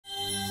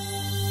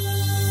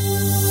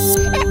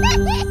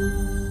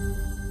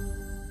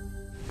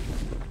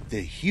The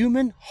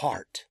human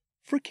heart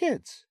for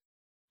kids.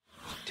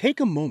 Take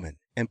a moment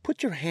and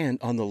put your hand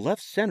on the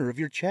left center of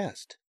your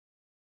chest.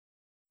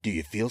 Do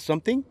you feel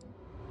something?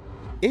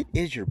 It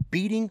is your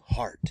beating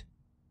heart.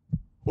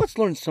 Let's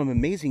learn some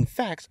amazing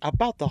facts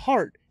about the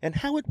heart and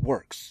how it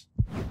works.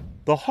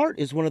 The heart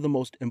is one of the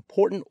most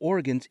important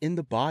organs in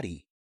the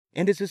body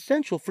and is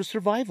essential for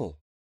survival.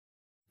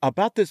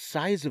 About the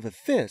size of a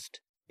fist,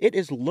 it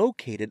is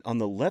located on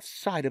the left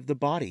side of the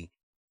body,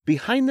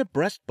 behind the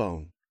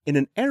breastbone, in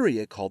an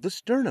area called the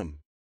sternum.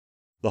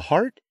 The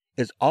heart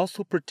is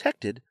also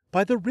protected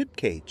by the rib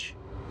cage.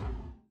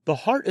 The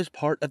heart is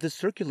part of the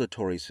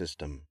circulatory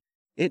system.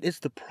 It is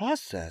the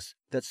process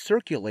that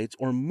circulates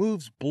or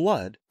moves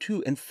blood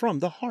to and from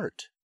the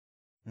heart.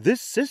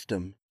 This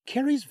system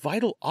carries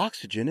vital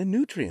oxygen and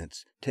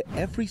nutrients to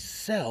every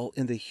cell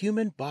in the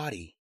human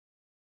body.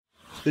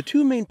 The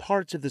two main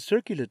parts of the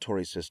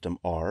circulatory system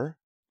are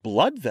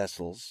blood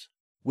vessels,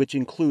 which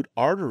include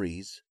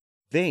arteries,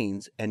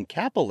 veins, and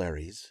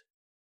capillaries,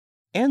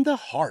 and the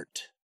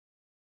heart.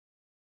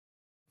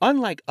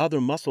 Unlike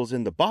other muscles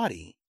in the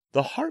body,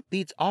 the heart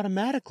beats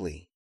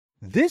automatically.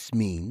 This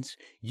means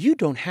you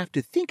don't have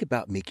to think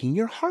about making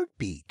your heart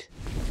beat.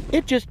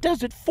 It just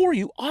does it for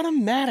you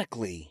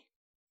automatically.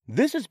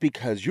 This is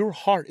because your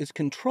heart is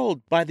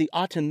controlled by the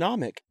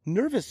autonomic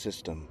nervous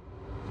system.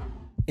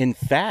 In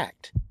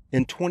fact,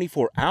 in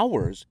 24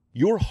 hours,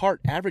 your heart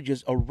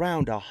averages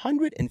around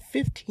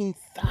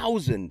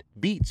 115,000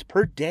 beats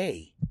per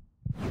day.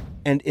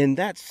 And in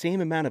that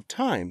same amount of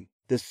time,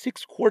 the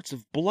 6 quarts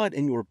of blood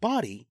in your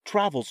body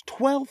travels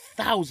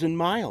 12,000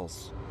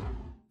 miles.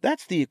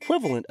 That's the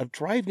equivalent of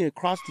driving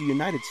across the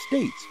United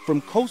States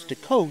from coast to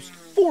coast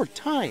 4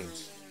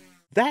 times.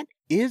 That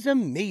is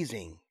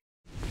amazing.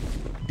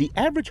 The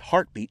average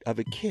heartbeat of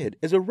a kid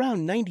is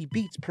around 90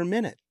 beats per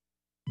minute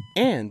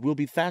and will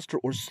be faster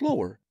or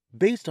slower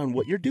based on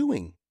what you're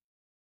doing.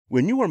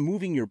 When you are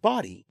moving your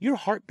body, your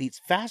heart beats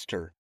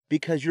faster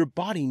because your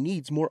body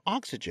needs more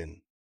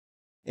oxygen.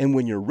 And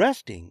when you're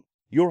resting,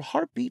 your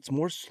heart beats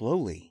more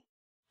slowly.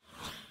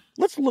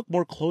 Let's look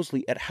more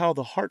closely at how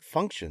the heart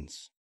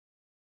functions.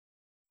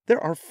 There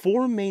are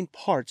 4 main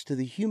parts to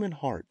the human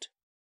heart.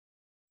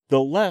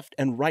 The left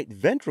and right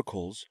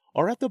ventricles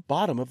are at the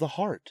bottom of the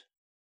heart.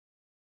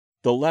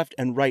 The left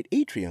and right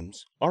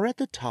atriums are at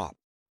the top.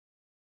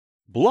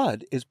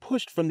 Blood is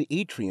pushed from the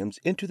atriums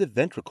into the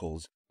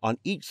ventricles on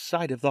each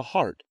side of the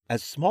heart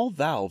as small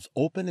valves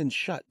open and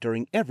shut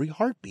during every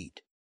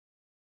heartbeat.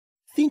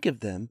 Think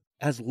of them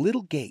as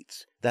little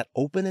gates that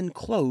open and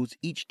close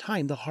each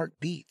time the heart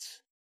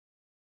beats.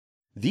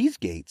 These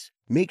gates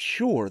make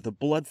sure the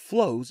blood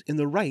flows in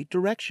the right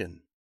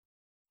direction.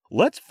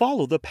 Let's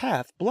follow the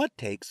path blood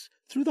takes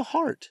through the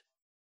heart.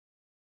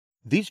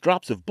 These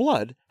drops of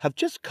blood have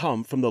just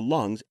come from the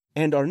lungs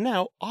and are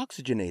now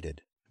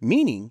oxygenated,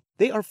 meaning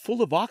they are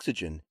full of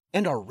oxygen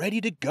and are ready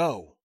to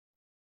go.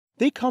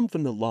 They come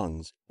from the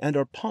lungs and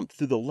are pumped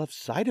through the left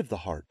side of the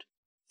heart,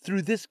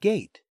 through this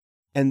gate,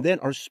 and then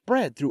are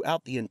spread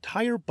throughout the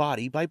entire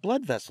body by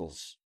blood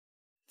vessels.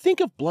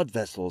 Think of blood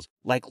vessels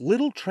like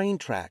little train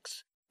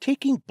tracks,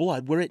 taking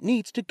blood where it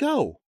needs to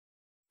go.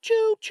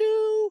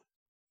 Choo-choo!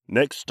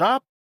 Next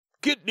stop,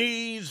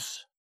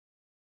 kidneys!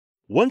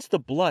 Once the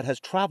blood has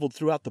traveled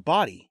throughout the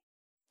body,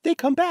 they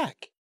come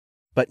back.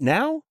 But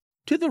now,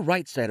 to the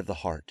right side of the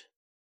heart.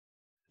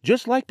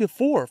 Just like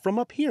before from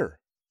up here,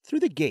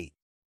 through the gate.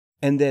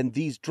 And then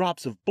these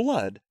drops of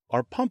blood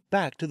are pumped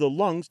back to the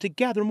lungs to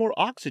gather more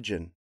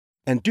oxygen,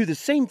 and do the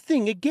same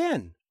thing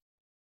again.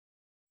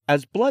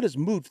 As blood is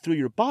moved through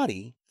your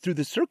body, through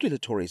the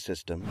circulatory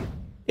system,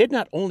 it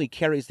not only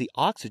carries the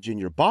oxygen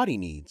your body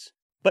needs,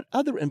 but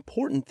other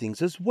important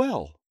things as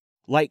well,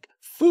 like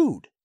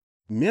food,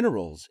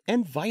 minerals,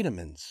 and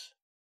vitamins.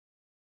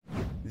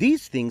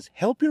 These things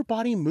help your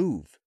body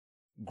move,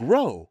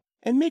 grow,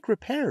 and make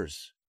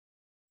repairs.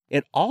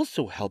 It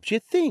also helps you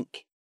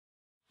think.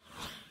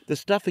 The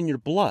stuff in your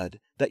blood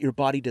that your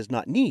body does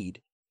not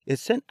need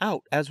is sent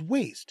out as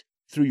waste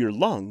through your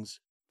lungs,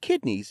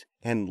 kidneys,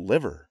 and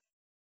liver.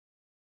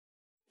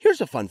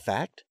 Here's a fun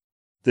fact.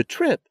 The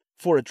trip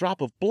for a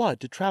drop of blood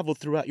to travel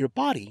throughout your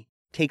body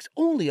takes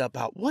only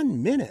about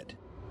 1 minute.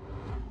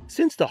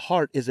 Since the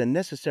heart is a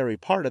necessary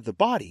part of the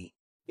body,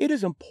 it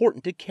is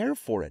important to care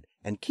for it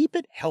and keep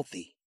it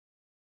healthy.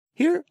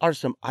 Here are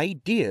some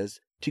ideas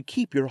to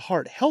keep your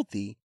heart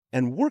healthy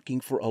and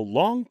working for a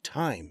long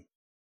time.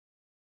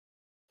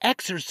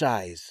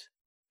 Exercise.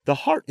 The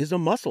heart is a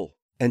muscle,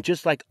 and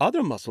just like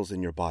other muscles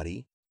in your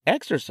body,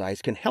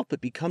 exercise can help it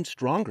become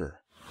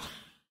stronger.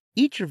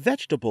 Eat your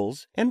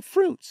vegetables and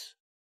fruits.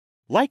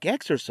 Like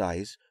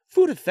exercise,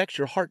 food affects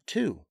your heart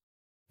too.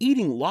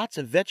 Eating lots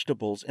of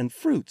vegetables and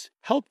fruits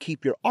help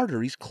keep your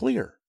arteries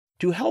clear,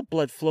 to help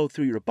blood flow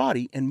through your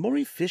body and more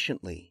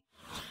efficiently.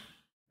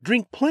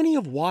 Drink plenty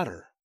of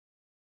water.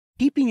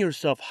 Keeping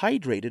yourself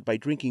hydrated by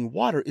drinking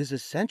water is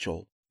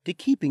essential to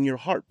keeping your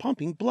heart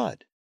pumping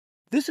blood.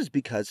 This is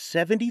because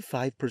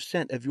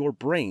 75% of your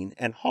brain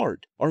and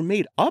heart are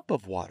made up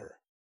of water,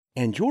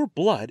 and your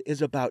blood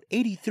is about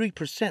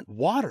 83%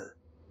 water.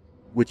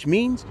 which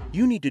means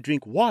you need to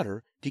drink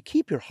water to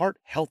keep your heart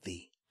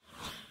healthy.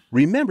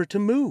 Remember to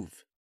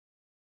move.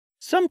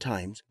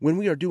 Sometimes when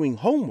we are doing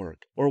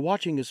homework or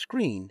watching a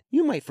screen,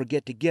 you might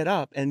forget to get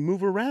up and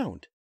move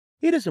around.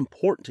 It is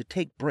important to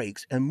take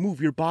breaks and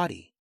move your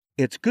body.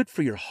 It's good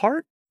for your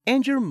heart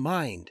and your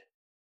mind.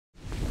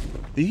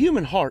 The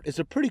human heart is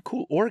a pretty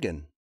cool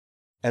organ.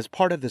 As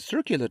part of the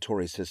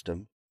circulatory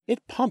system,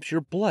 it pumps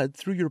your blood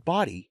through your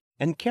body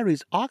and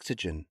carries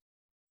oxygen,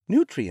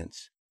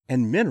 nutrients,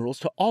 and minerals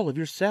to all of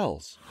your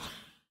cells.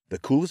 The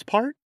coolest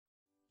part?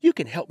 You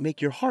can help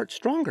make your heart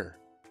stronger.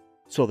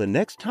 So the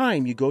next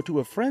time you go to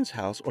a friend's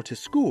house or to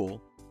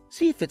school,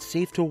 see if it's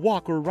safe to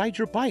walk or ride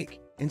your bike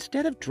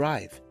instead of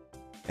drive.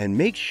 And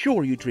make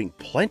sure you drink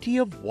plenty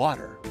of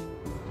water.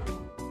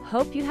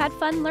 Hope you had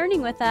fun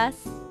learning with us.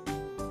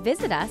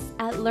 Visit us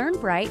at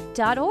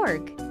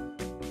learnbright.org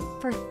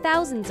for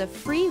thousands of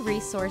free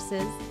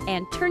resources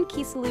and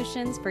turnkey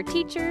solutions for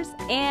teachers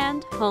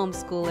and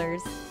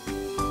homeschoolers.